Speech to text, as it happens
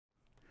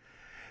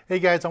Hey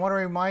guys, I want to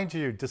remind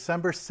you,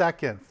 December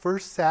 2nd,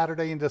 first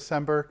Saturday in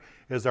December,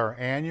 is our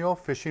annual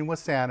Fishing with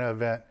Santa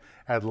event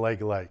at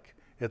Legg Lake.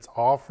 It's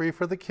all free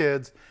for the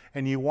kids,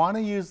 and you want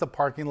to use the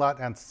parking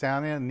lot on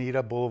Santa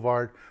Anita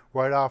Boulevard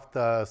right off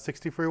the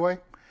 60 freeway.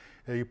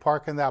 You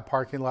park in that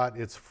parking lot,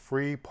 it's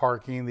free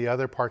parking. The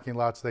other parking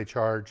lots they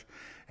charge,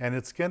 and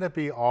it's going to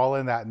be all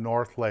in that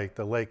North Lake,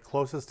 the lake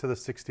closest to the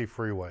 60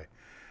 freeway.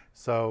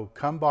 So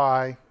come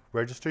by,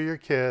 register your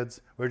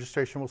kids.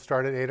 Registration will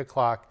start at 8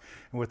 o'clock.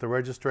 And with the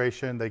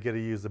registration, they get to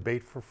use the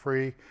bait for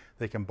free.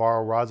 They can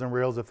borrow rods and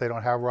reels if they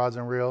don't have rods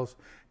and reels.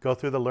 Go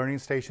through the learning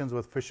stations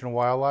with Fish and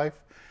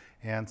Wildlife,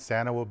 and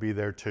Santa will be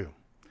there too.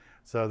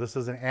 So this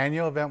is an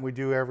annual event we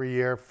do every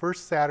year,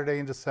 first Saturday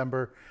in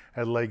December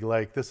at Legg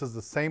Lake. This is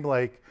the same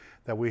lake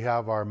that we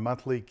have our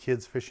monthly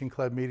Kids Fishing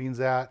Club meetings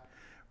at,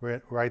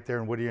 right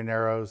there in Whittier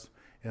Narrows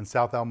in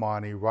South El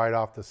Monte, right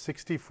off the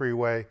 60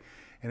 freeway.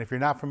 And if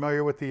you're not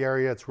familiar with the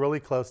area, it's really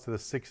close to the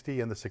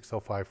 60 and the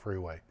 605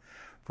 freeway.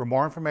 For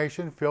more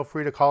information, feel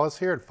free to call us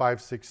here at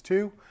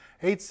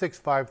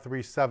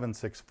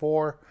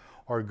 562-865-3764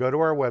 or go to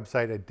our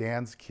website at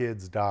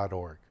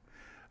danskids.org.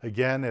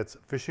 Again, it's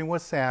Fishing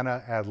with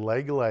Santa at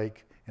Legg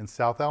Lake in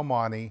South El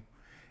Monte,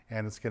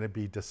 and it's going to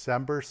be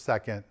December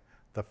 2nd,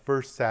 the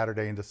first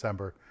Saturday in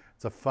December.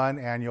 It's a fun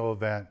annual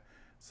event,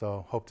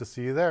 so hope to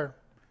see you there.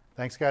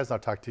 Thanks, guys. I'll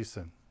talk to you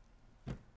soon.